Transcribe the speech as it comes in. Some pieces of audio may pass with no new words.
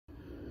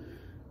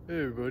Hey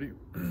everybody,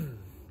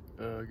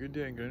 good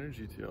day and good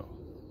energy to y'all.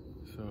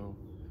 So,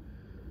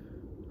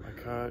 I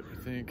caught, I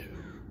think,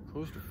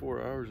 close to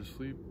 4 hours of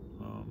sleep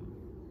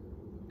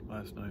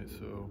last night,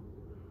 so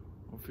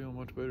I'm feeling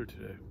much better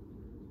today.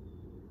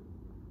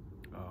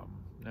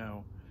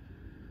 Now,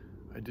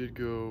 I did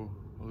go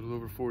a little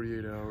over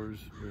 48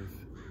 hours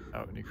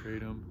without any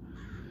kratom,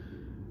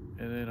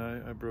 and then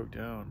I broke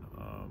down.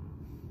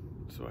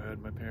 So I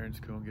had my parents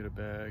go and get a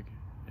bag,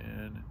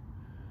 and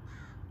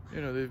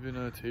they've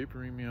been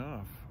tapering me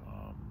off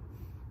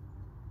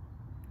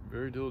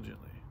very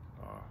diligently.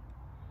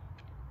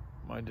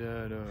 My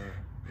dad,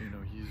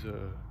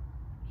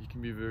 he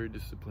can be very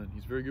disciplined.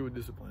 He's very good with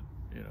discipline.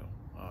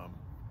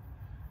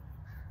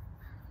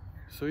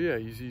 So yeah,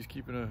 he's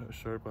keeping a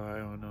sharp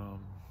eye on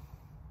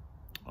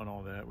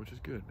all that, which is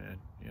good, man.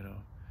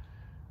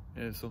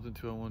 And it's something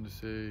too I wanted to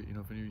say.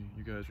 If any of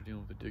you guys are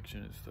dealing with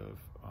addiction and stuff,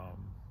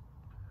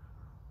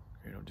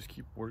 just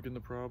keep working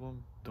the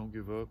problem. Don't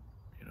give up.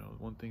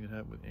 One thing that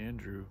happened with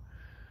Andrew,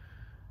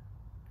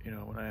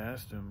 when I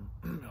asked him,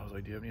 I was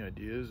like, do you have any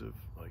ideas of,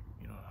 like,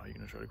 how you're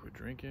going to try to quit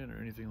drinking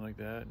or anything like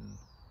that?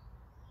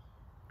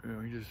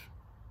 And, he just,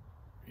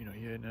 he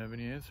didn't have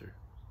any answer.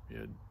 He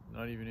had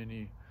not even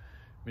any.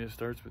 I mean, it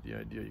starts with the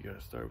idea. You got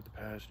to start with the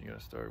passion. You got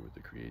to start with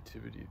the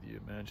creativity, the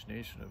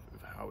imagination of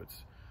how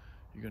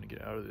you're going to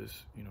get out of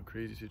this,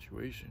 crazy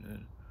situation.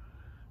 And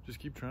just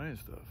keep trying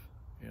stuff.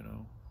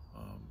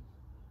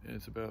 And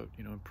it's about,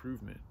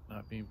 improvement,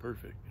 not being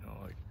perfect.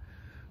 Like,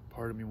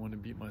 part of me wanted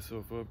to beat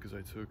myself up because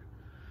I took,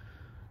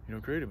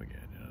 kratom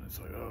again. And it's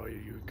like, oh,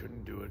 you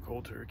couldn't do it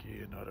cold turkey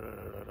and da da da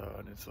da da.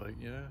 And it's like,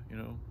 yeah,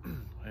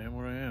 I am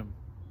where I am,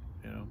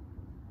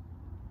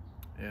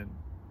 And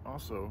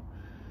also,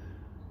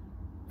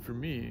 for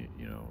me,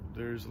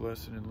 there's a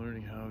lesson in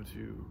learning how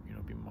to,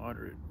 be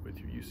moderate with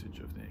your usage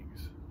of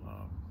things.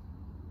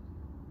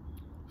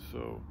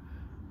 So,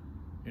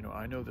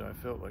 I know that I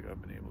felt like I've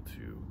been able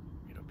to,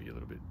 be a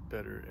little bit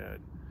better at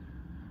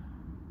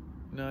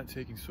not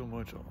taking so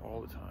much all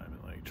the time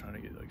and like trying to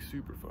get like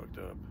super fucked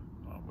up,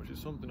 which is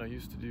something I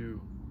used to do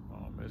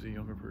as a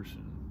younger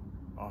person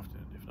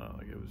often. If not,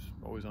 like, it was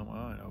always on my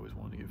mind. I always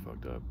wanted to get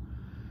fucked up.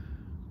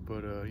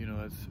 But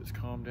it's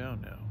calmed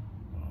down now.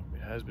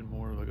 It has been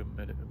more like a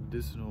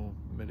medicinal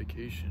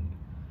medication,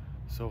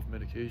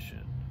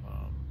 self-medication.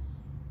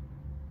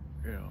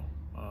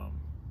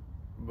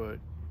 But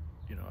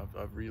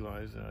I've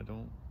realized that I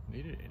don't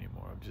need it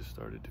anymore. I've just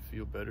started to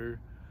feel better,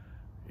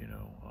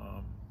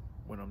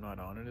 when I'm not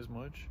on it as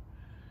much.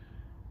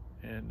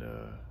 And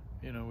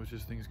with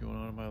just things going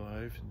on in my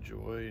life and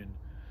joy and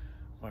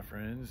my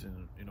friends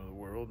and the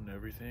world and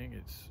everything,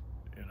 it's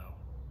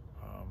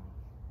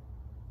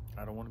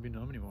I don't want to be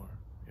numb anymore.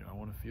 I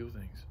want to feel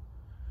things.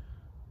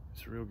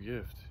 It's a real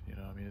gift.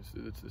 I mean,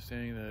 it's the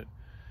saying that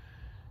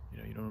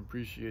you don't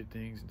appreciate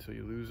things until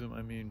you lose them.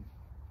 I mean,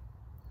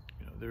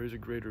 there is a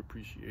greater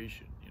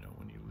appreciation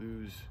when you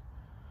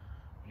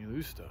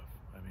lose stuff.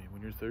 I mean,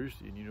 when you're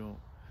thirsty and you don't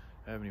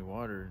have any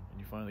water and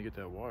you finally get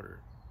that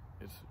water,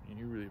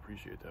 you really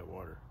appreciate that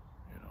water.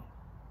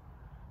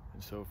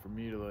 And so for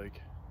me to,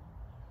 like,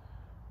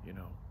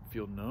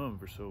 feel numb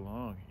for so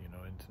long,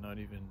 and to not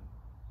even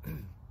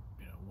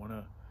want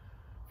to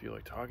feel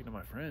like talking to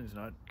my friends,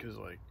 not because,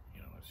 like,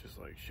 it's just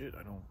like, shit,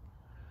 I don't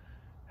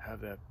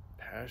have that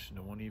passion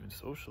to want to even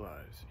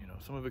socialize.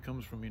 Some of it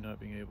comes from me not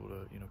being able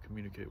to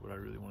communicate what I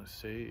really want to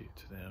say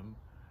to them,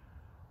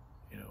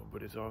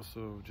 but it's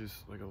also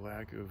just like a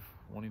lack of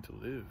wanting to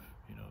live,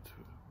 to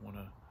want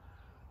to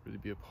really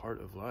be a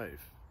part of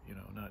life,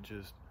 not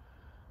just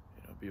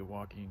be a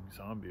walking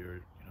zombie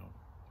or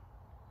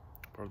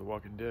part of the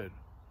Walking Dead.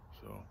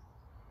 So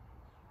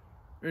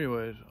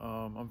anyways,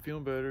 I'm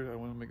feeling better. I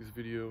want to make this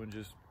video and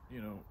just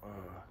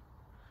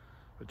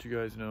let you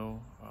guys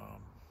know.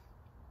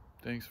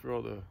 Thanks for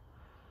all the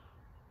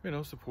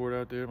support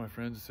out there. My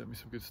friends sent me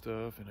some good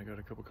stuff, and I got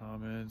a couple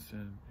comments,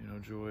 and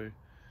Joy,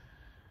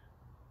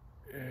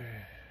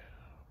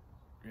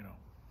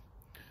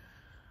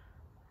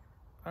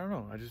 I don't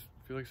know, I just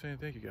feel like saying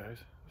thank you guys.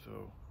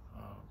 So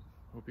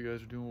hope you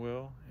guys are doing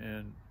well,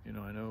 and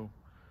I know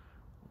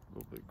a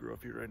little bit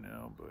gruffy right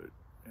now, but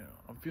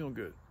I'm feeling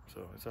good,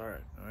 so it's all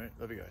right.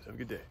 Love you guys. Have a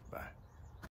good day. Bye.